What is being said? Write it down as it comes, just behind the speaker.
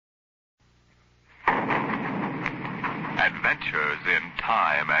adventures in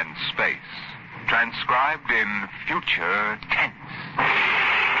time and space, transcribed in future tense.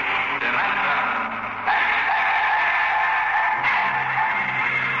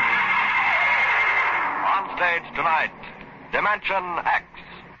 On stage tonight, Dimension X.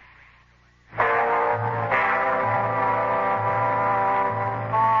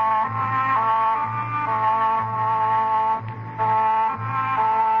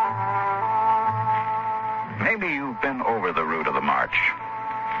 Maybe you've been over the route of the March.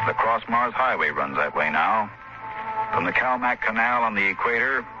 The Cross-Mars Highway runs that way now. From the Calmac Canal on the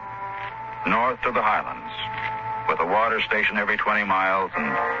equator, north to the Highlands, with a water station every 20 miles and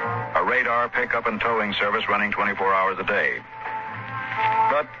a radar pickup and towing service running 24 hours a day.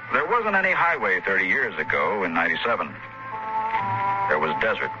 But there wasn't any highway 30 years ago in 97. There was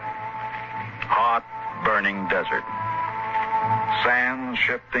desert. Hot, burning desert. Sand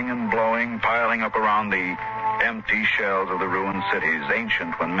shifting and blowing, piling up around the empty shells of the ruined cities,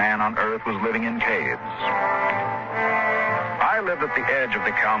 ancient when man on Earth was living in caves. I lived at the edge of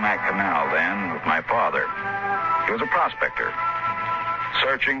the Calmac Canal then with my father. He was a prospector,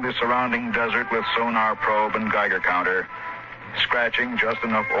 searching the surrounding desert with sonar probe and Geiger counter, scratching just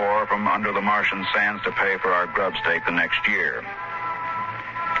enough ore from under the Martian sands to pay for our grub stake the next year.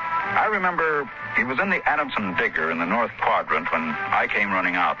 I remember he was in the Adamson digger in the North Quadrant when I came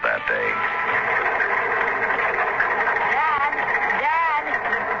running out that day.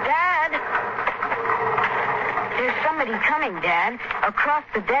 Dad! There's somebody coming, Dad, across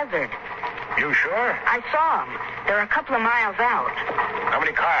the desert. You sure? I saw them. They're a couple of miles out. How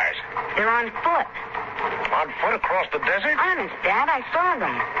many cars? They're on foot. On foot across the desert? Honest, Dad, I saw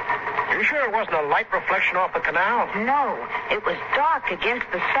them. You sure it wasn't a light reflection off the canal? No, it was dark against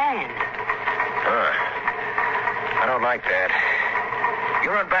the sand. I don't like that.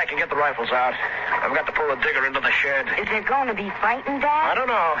 You run back and get the rifles out. I've got to pull the digger into the shed. Is there going to be fighting, Dad? I don't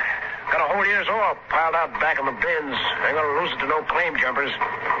know. Got a whole year's ore piled out back in the bins. Ain't gonna lose it to no claim jumpers.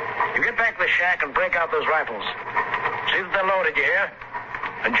 You get back to the shack and break out those rifles. See that they're loaded, you hear?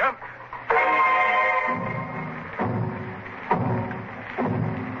 And jump.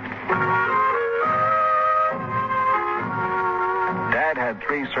 Dad had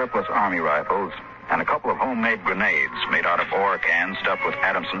 3 surplus Army rifles and a couple of homemade grenades made out of ore cans stuffed with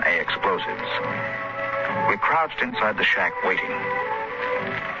Adamson A explosives. We crouched inside the shack waiting.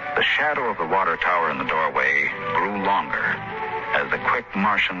 The shadow of the water tower in the doorway grew longer as the quick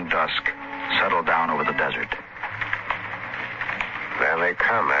Martian dusk settled down over the desert. There they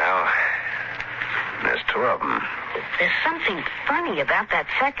come, Al. There's 2 of them. There's something funny about that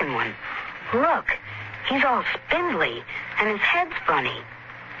second one. Look, he's all spindly, and his head's funny.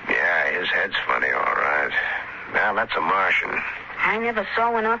 Yeah, his head's funny, all right. Now, that's a Martian. I never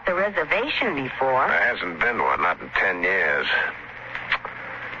saw one off the reservation before. There hasn't been one, not in 10 years.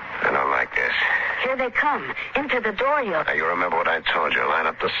 I don't like this. Here they come, into the door here. Now, you remember what I told you. Line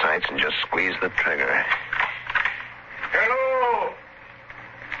up the sights and just squeeze the trigger. Hello!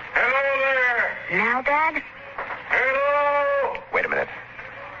 Hello there! Now, Dad? Hello! Wait a minute.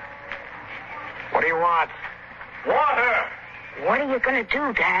 What do you want? Water! What are you going to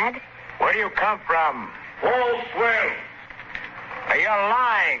do, Dad? Where do you come from? Wholeswell. You're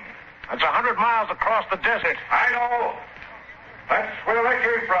lying. That's 100 miles across the desert. I know. That's where I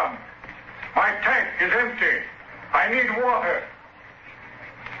came from. My tank is empty. I need water.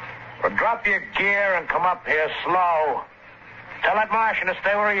 Well, drop your gear and come up here slow. Tell that Martian to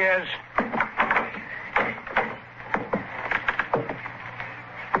stay where he is.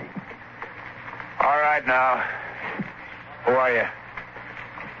 All right, now. Who are you?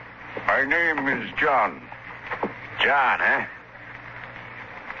 My name is John. John, huh?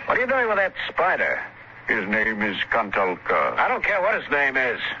 What are you doing with that spider? His name is Kantalka. I don't care what his name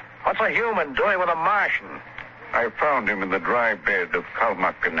is. What's a human doing with a Martian? I found him in the dry bed of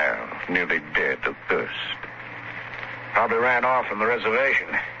Calmac Canal, nearly dead of thirst. Probably ran off from the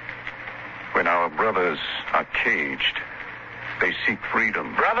reservation. When our brothers are caged, they seek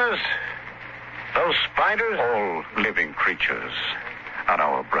freedom. Brothers? Those spiders? All living creatures are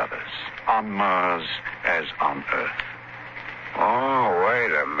our brothers, on Mars as on Earth. Oh,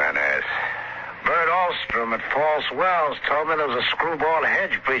 wait a minute. Bert Alstrom at False Wells told me there was a screwball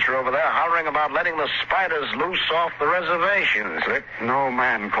hedge preacher over there hollering about letting the spiders loose off the reservations. Let no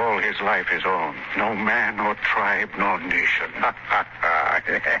man call his life his own. No man or tribe nor nation.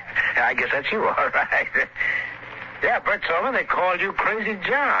 I guess that's you, all right. Yeah, Bert told me they called you Crazy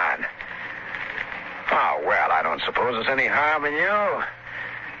John. Oh, well, I don't suppose there's any harm in you.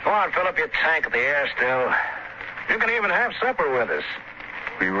 Go on, fill up your tank at the air still. You can even have supper with us.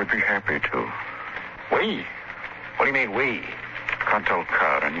 We would be happy to. We? What do you mean, we? Contel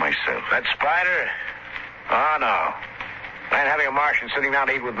Carr and myself. That spider? Oh, no. I ain't having a Martian sitting down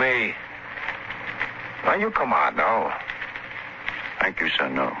to eat with me. Now, you come on, no. Thank you, sir,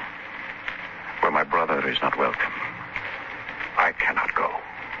 no. Where my brother is not welcome, I cannot go.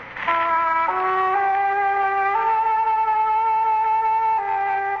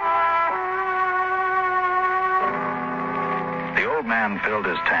 The old man filled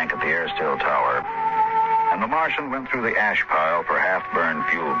his tank at the air still tower, and the Martian went through the ash pile for half-burned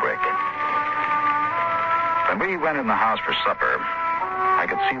fuel brick. When we went in the house for supper, I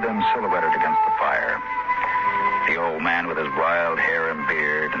could see them silhouetted against the fire. The old man with his wild hair and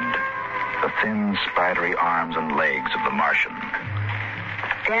beard, and the thin, spidery arms and legs of the Martian.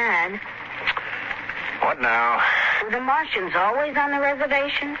 Dad, What now? were the Martians always on the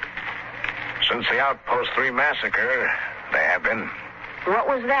reservation? Since the Outpost 3 massacre, they have been. What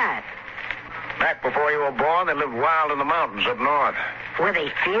was that? Back before you were born, they lived wild in the mountains up north. Were they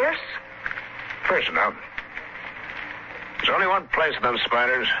fierce? First enough. There's only one place for them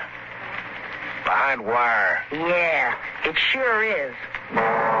spiders. Behind wire. Yeah, it sure is.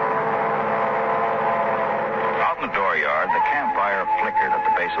 Out in the dooryard, the campfire flickered at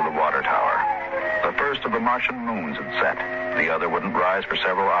the base of the water tower. The first of the Martian moons had set. The other wouldn't rise for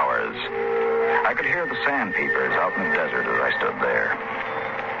several hours. I could hear the sandpeepers out in the desert as I stood there.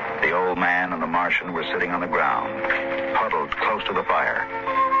 The old man and the Martian were sitting on the ground, huddled close to the fire.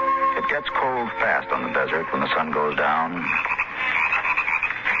 It gets cold fast on the desert when the sun goes down.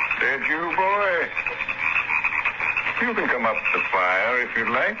 Did you, boy? You can come up to the fire if you'd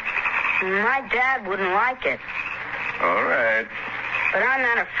like. My dad wouldn't like it, All right. but I'm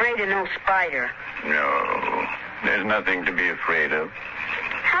not afraid of no spider. No, there's nothing to be afraid of.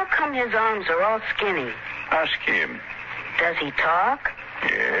 How come his arms are all skinny? Ask him. Does he talk?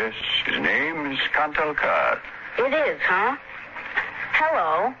 Yes, his name is Contel Carr. It is, huh?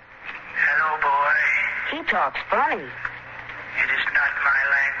 Hello. Hello, boy. He talks funny. It is not my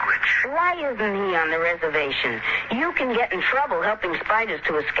language. Why isn't he on the reservation? You can get in trouble helping spiders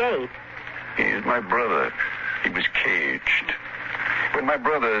to escape. He is my brother. He was caged. When my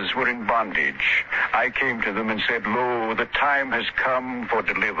brothers were in bondage, I came to them and said, "Lo, the time has come for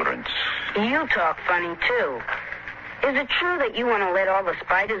deliverance." You talk funny, too. Is it true that you want to let all the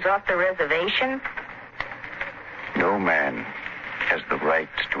spiders off the reservation? No man has the right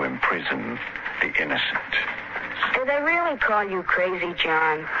to imprison the innocent. Do they really call you crazy,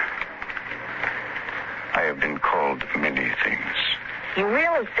 John? I have been called many things. You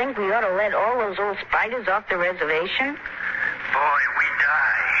really think we ought to let all those old spiders off the reservation? Boy, we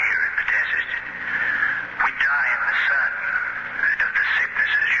die here in the desert. We die in the sun and of the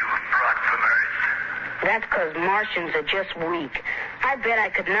sicknesses you have brought from Earth. That's 'cause Martians are just weak. I bet I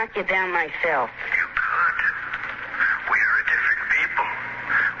could knock you down myself. You could. We are a different people.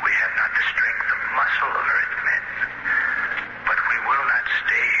 We have not the strength of muscle of Earthmen. But we will not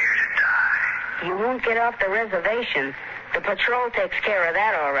stay here to die. You won't get off the reservation. The patrol takes care of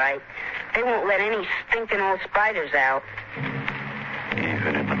that, all right. They won't let any stinking old spiders out.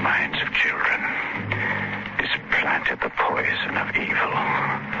 Even in the minds of children is planted the poison of evil.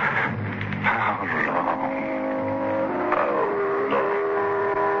 How long? How long?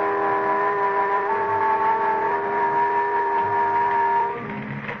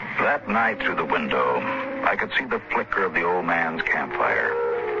 That night through the window, I could see the flicker of the old man's campfire.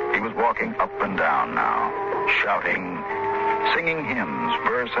 He was walking up and down now, shouting, singing hymns,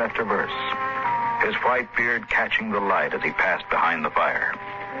 verse after verse, his white beard catching the light as he passed behind the fire.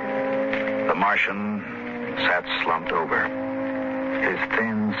 The Martian sat slumped over, his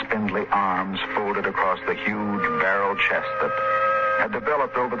thin, spindly arms folded across the huge barrel chest that had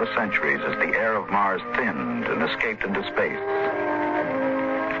developed over the centuries as the air of Mars thinned and escaped into space.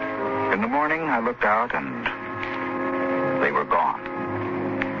 In the morning, I looked out, and they were gone.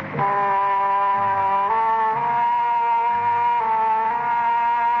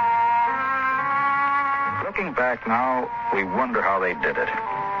 Looking back now, we wonder how they did it.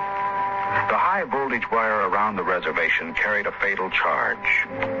 The high-voltage wire around the reservation carried a fatal charge.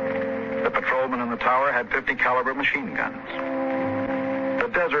 The patrolmen in the tower had 50-caliber machine guns. The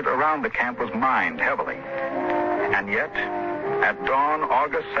desert around the camp was mined heavily. And yet, at dawn,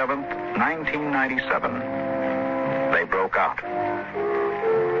 August 7th, 1997, they broke out.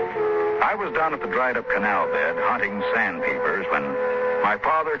 I was down at the dried-up canal bed hunting sandpeepers when my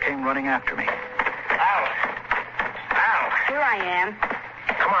father came running after me. Al! Al! Here I am.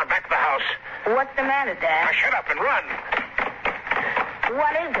 Come on, back to the house. What's the matter, Dad? Now, shut up and run.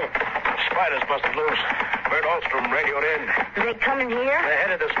 What is it? Spiders busted loose. Bert Alstrom radioed in. They coming here? They're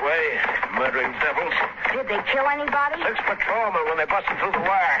headed this way. Murdering devils. Did they kill anybody? 6 patrolmen when they busted through the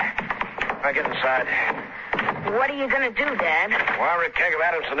wire. I get inside. What are you going to do, Dad? Wire a keg of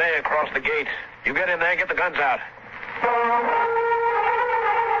Adamson A across the gate. You get in there and get the guns out.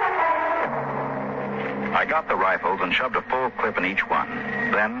 I got the rifles and shoved a full clip in each one.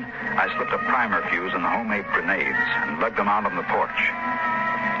 Then I slipped a primer fuse in the homemade grenades and lugged them out on the porch.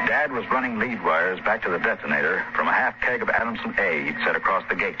 Dad was running lead wires back to the detonator from a half keg of Adamson A he'd set across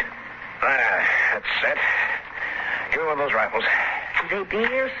the gate. That's set. Give me one of those rifles. Will they be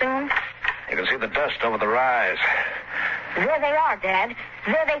here soon? You can see the dust over the rise. There they are, Dad.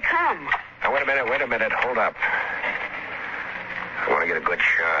 There they come. Now, wait a minute. Hold up. I want to get a good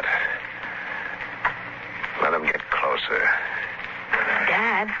shot. Let them get closer.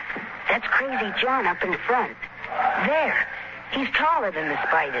 Dad, that's Crazy John up in front. There. He's taller than the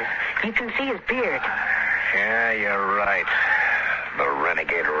spiders. You can see his beard. Yeah, you're right. The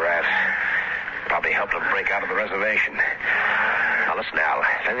renegade rat. Probably helped him break out of the reservation. Now, listen, Al.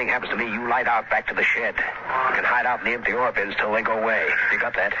 If anything happens to me, you light out back to the shed. You can hide out in the empty ore bins till they go away. You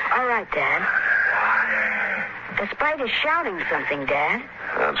got that? All right, Dad. The spider's shouting something, Dad.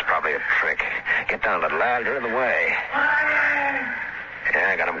 That's probably a trick. Get down a little, Al. You're in the way.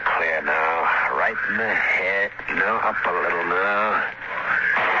 Yeah, I got him clear now. Right in the head. No, up a little now.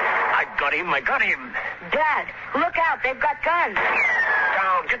 I got him. Dad, look out. They've got guns.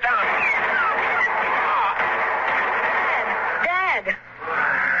 Down, get down. Dad.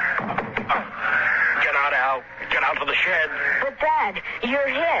 Get out, Al. Get out to the shed. But, Dad, you're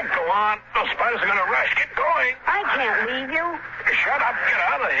hit. Go on. Those spiders are going to rush. Get going. I can't leave you. Shut up. Get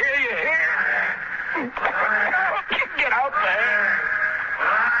out of here. You hear? Get out there.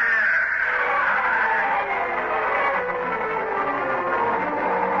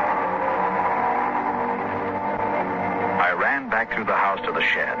 I ran back through the house to the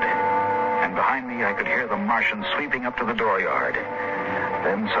shed, and behind me I could hear the Martian sweeping up to the dooryard.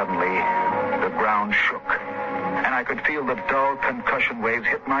 Then suddenly, the ground shook, and I could feel the dull concussion waves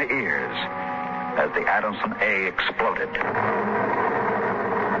hit my ears as the Adamson A exploded.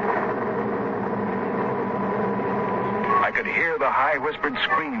 I could hear the high whispered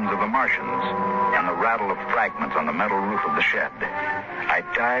screams of the Martians and the rattle of fragments on the metal roof of the shed. I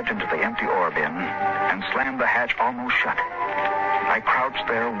dived into the empty ore bin and slammed the hatch almost shut. I crouched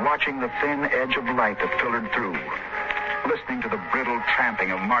there watching the thin edge of light that filtered through, listening to the brittle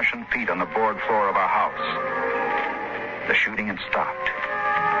tramping of Martian feet on the board floor of our house. The shooting had stopped,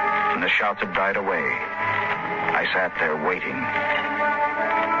 and the shouts had died away. I sat there waiting.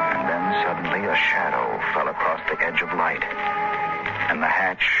 And then suddenly a shadow fell across the edge of light, and the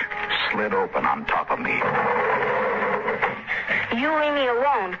hatch slid open on top of me. You leave me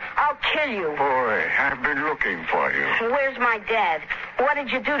alone. I'll kill you. Boy, I've been looking for you. Where's my dad? What did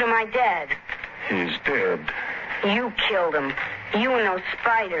you do to my dad? He's dead. You killed him. You and those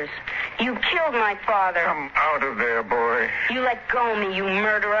spiders. You killed my father. Come out of there, boy. You let go of me, you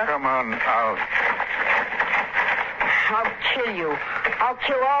murderer. Come on out. I'll kill you. I'll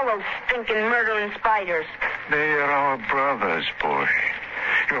kill all those stinking murdering spiders. They are our brothers, boy.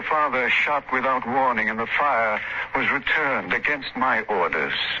 Your father shot without warning, and the fire was returned against my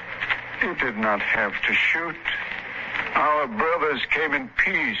orders. You did not have to shoot. Our brothers came in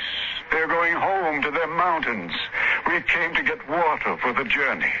peace. They're going home to their mountains. We came to get water for the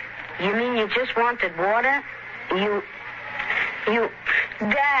journey. You mean you just wanted water? You...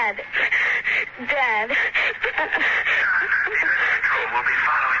 Dad. John, the patrol will be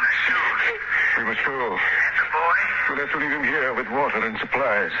following us soon. We must go. And the boy? We'll have to leave him here with water and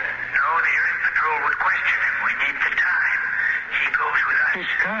supplies. No, the Earth Patrol would question him. We need the time. He goes with us. He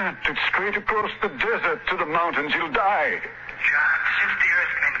can't. It's straight across the desert to the mountains. He'll die. John, since the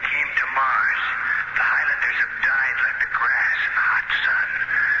Earthmen came to Mars, the Highlanders have died like the grass in the hot sun.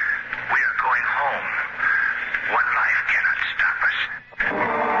 We are going home. One life cannot stop us.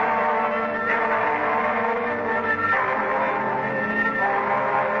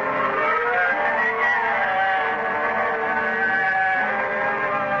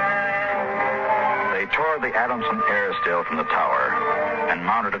 They tore the Adamson air still from the tower and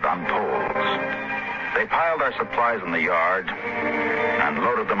mounted it on poles. They piled our supplies in the yard and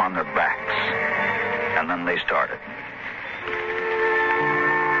loaded them on their backs. And then they started.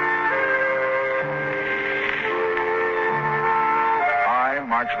 I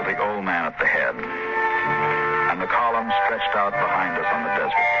marched with the old man at the head, and the column stretched out behind us on the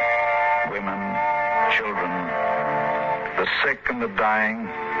desert. Women, children, the sick and the dying,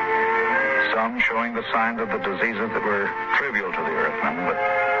 some showing the signs of the diseases that were trivial to the Earthmen, but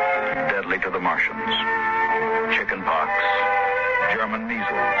deadly to the Martians. chickenpox, German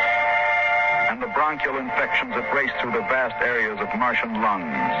measles, and the bronchial infections that raced through the vast areas of Martian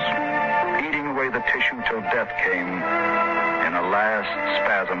lungs, eating away the tissue till death came in a last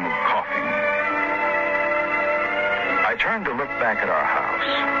spasm of coughing. I turned to look back at our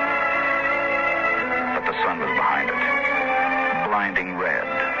house, but the sun was behind it, blinding red.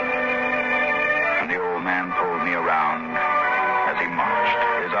 And the old man pulled me around as he marched,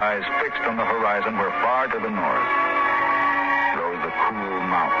 his eyes fixed on the horizon where far to the north rose the cool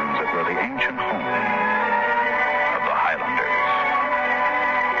mountains that were the ancient home of the Highlanders.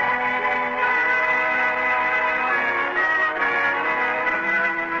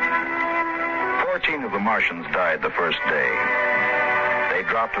 14 of the Martians died the first day. They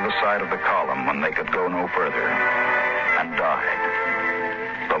dropped to the side of the column when they could go no further and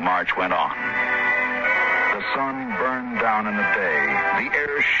died. The march went on. The sun burned down in the day. The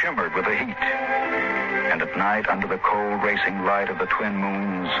air shimmered with the heat. And at night, under the cold racing light of the twin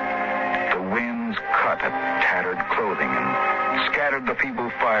moons, the winds cut at tattered clothing and scattered the feeble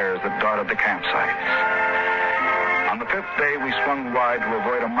fires that dotted the campsites. On the fifth day, we swung wide to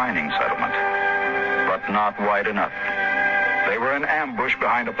avoid a mining settlement, but not wide enough. They were in ambush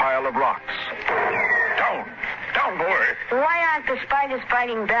behind a pile of rocks. Down, boy. Why aren't the spiders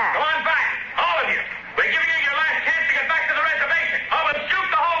fighting back? Go on back, all of you. We're giving you your last chance to get back to the reservation. Or we'll shoot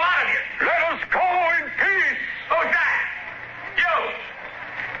the whole lot of you. Let us go in peace. Who's that? You.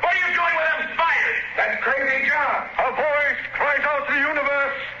 What are you doing with them spiders? That's crazy John. A voice cries out to the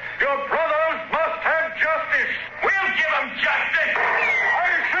universe. Your brothers must have justice. We'll give them justice. I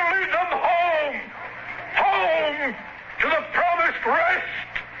shall lead them home. Home to the promised rest.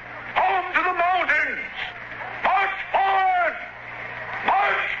 Home to the mountains. March forward.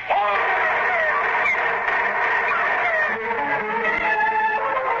 March forward.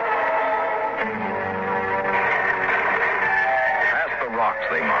 Past the rocks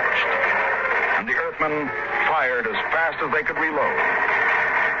they marched, and the Earthmen fired as fast as they could reload.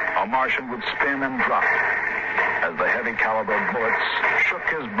 A Martian would spin and drop as the heavy caliber bullets shook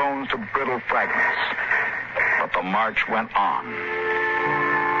his bones to brittle fragments. But the march went on.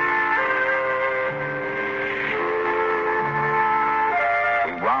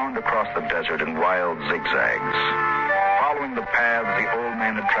 We wound across the desert in wild zigzags, following the paths the old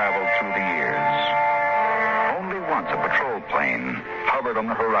man had traveled through the years. Only once a patrol plane hovered on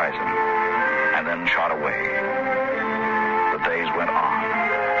the horizon and then shot away. The days went on,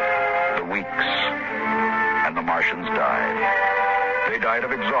 the weeks, and the Martians died. They died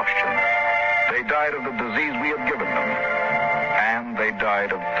of exhaustion. They died of the disease we had given them. And they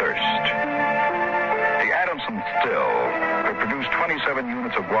died of thirst. The Adamson still could produce 27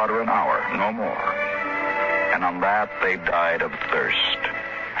 units of water an hour, no more. And on that, they died of thirst.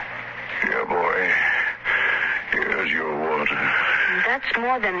 Here, boy. Here's your water. That's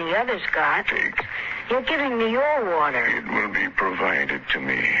more than the others got. Take. You're giving me your water. It will be provided to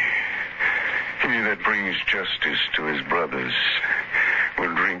me. He that brings justice to his brothers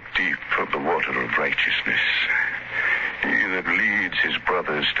will drink deep of the water of righteousness. He that leads his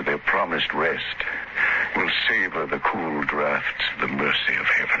brothers to their promised rest will savor the cool draughts of the mercy of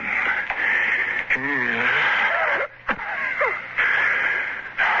heaven. Here.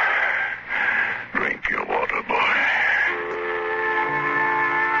 Drink your water, boy.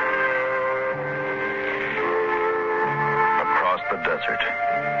 Across the desert,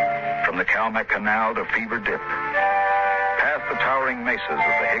 from the Calmac Canal to Fever Dip, past the towering mesas of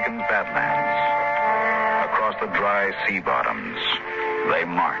the Higgins Badlands, across the dry sea bottoms, they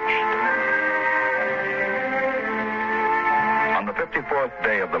marched. On the 54th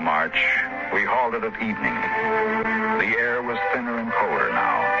day of the march, we halted at evening. The air was thinner and colder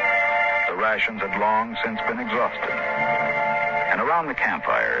now. The rations had long since been exhausted. And around the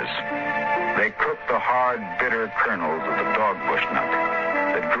campfires, they cooked the hard, bitter kernels of the dogbush nut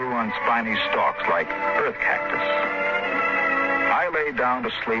that grew on spiny stalks like earth cactus. I lay down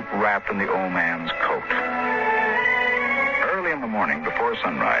to sleep wrapped in the old man's coat. Early in the morning, before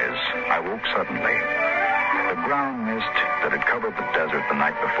sunrise, I woke suddenly. The ground mist that had covered the desert the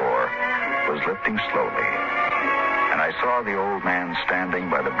night before was lifting slowly, and I saw the old man standing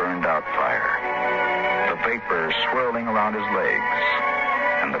by the burned-out fire, the vapor swirling around his legs,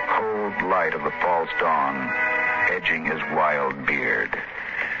 and the cold light of the false dawn edging his wild beard.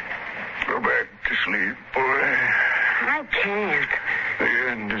 Go back to sleep, boy. I can't. The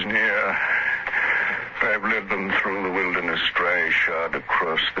end is near. I've led them through the wilderness, dry-shod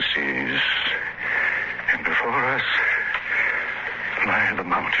across the seas. And before us lie the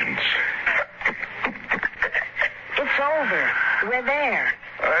mountains. It's over. We're there.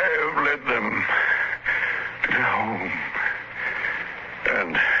 I have led them to home.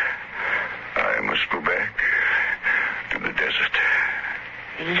 And I must go back to the desert.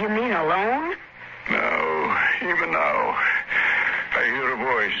 You mean alone? No, even now, I hear a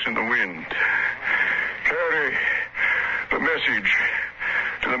voice in the wind. Carry the message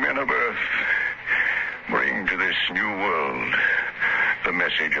to the men of Earth. Bring to this new world the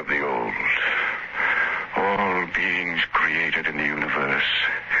message of the old. All beings created in the universe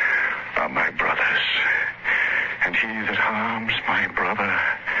are my brothers. And he that harms my brother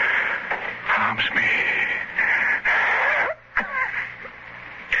harms me.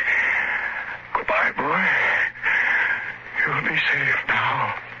 Goodbye, boy. You'll be safe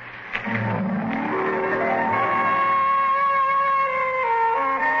now.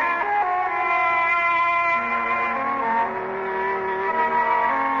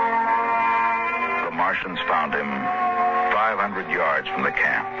 The Martians found him 500 yards from the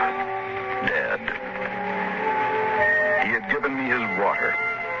camp, dead. He had given me his water.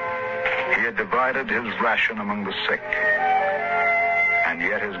 He had divided his ration among the sick. And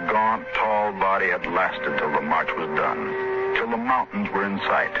yet his gaunt, tall body had lasted till the march was done, till the mountains were in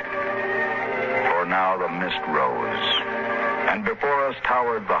sight. For now the mist rose, and before us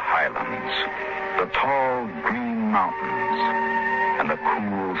towered the highlands, the tall green mountains, and the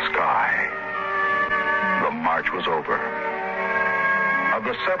cool sky. The march was over. Of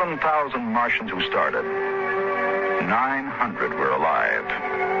the 7,000 Martians who started, 900 were alive.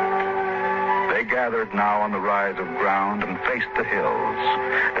 They gathered now on the rise of ground and faced the hills.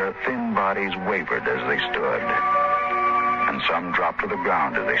 Their thin bodies wavered as they stood, and some dropped to the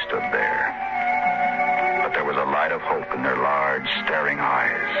ground as they stood there. But there was a light of hope in their large, staring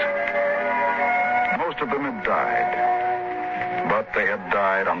eyes. Most of them had died, but they had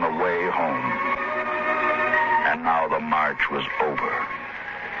died on the way home. And now the march was over.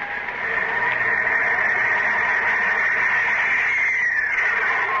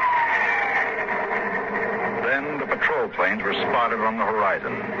 Patrol planes were spotted on the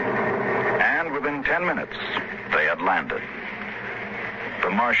horizon, and within 10 minutes, they had landed. The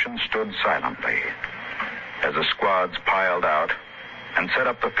Martians stood silently as the squads piled out and set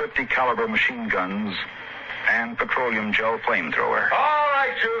up the 50 caliber machine guns and petroleum gel flamethrower. All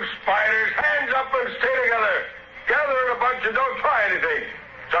right, you spiders, hands up and stay together. Gather in a bunch and don't try anything.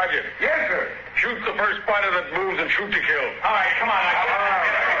 Sergeant. Yes, sir. Shoot the first spider that moves and shoot to kill. All right, come on.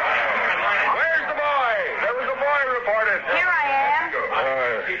 Where's the boy? There was a boy reported. Here I am.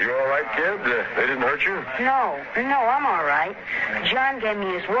 You all right, kid? They didn't hurt you? No, I'm all right. John gave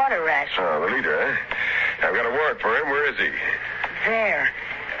me his water ration. Oh, the leader, eh? I've got a warrant for him. Where is he? There.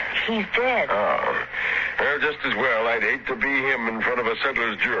 He's dead. Oh. Well, just as well. I'd hate to be him in front of a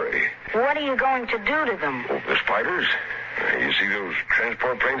settler's jury. What are you going to do to them? Oh, the spiders? You see those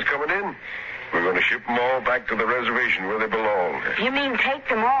transport planes coming in? We're going to ship them all back to the reservation where they belong. You mean take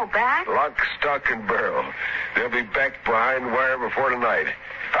them all back? Lock, stock, and barrel. They'll be back behind wire before tonight.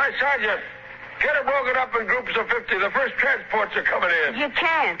 Hi, Sergeant. Get them broken up in groups of 50. The first transports are coming in. You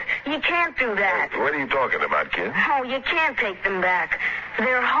can't do that. What are you talking about, kid? Oh, you can't take them back.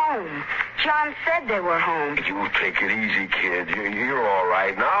 They're home. John said they were home. You take it easy, kid. You're all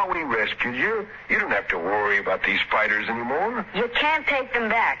right. Now we rescued you. You don't have to worry about these spiders anymore. You can't take them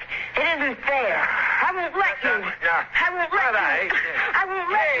back. It isn't fair. I won't let you. I won't let you. I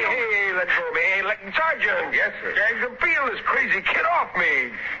won't let you. Hey, let go of me. Hey, Sergeant. Yes, sir. Peel this crazy kid off me.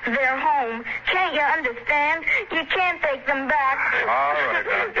 They're home. Can't you understand? You can't take them back. All right,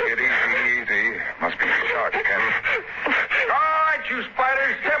 now, kid. Easy. Must be short, Ken. All right, you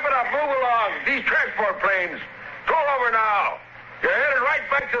spiders. Step it up. Move along. These transport planes. Roll over now. You're headed right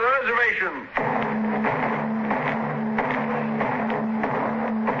back to the reservation.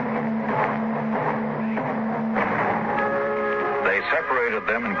 They separated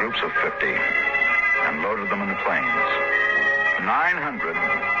them in groups of 50 and loaded them in the planes. 900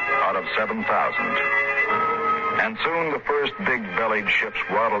 out of 7,000. And soon the first big-bellied ships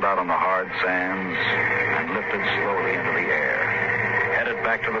waddled out on the hard sands and lifted slowly into the air, headed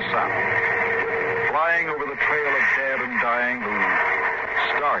back to the south, flying over the trail of dead and dying who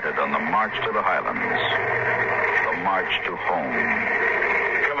started on the march to the highlands, the march to home.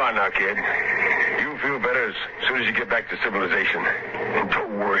 Come on now, kid. You'll feel better as soon as you get back to civilization. And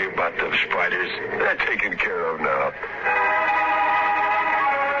don't worry about those spiders. They're taken care of now.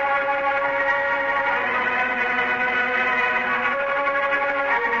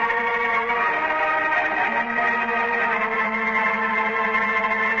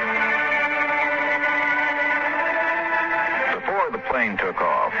 Plane took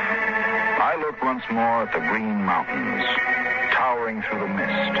off. I looked once more at the green mountains towering through the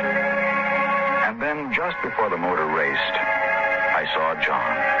mist, and then, just before the motor raced, I saw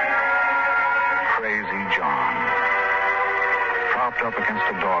John. Crazy John. Propped up against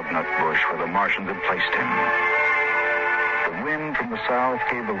a dognut bush where the Martians had placed him. The wind from the south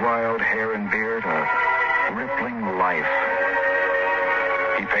gave the wild hair and beard a rippling life.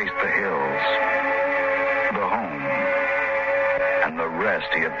 He faced the hills, the home, and the rest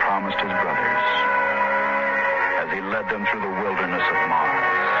he had promised his brothers as he led them through the wilderness of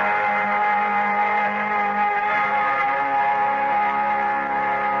Mars.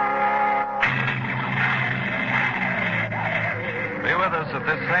 Be with us at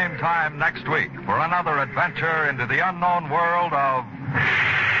this same time next week for another adventure into the unknown world of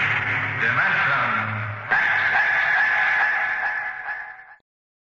Dimension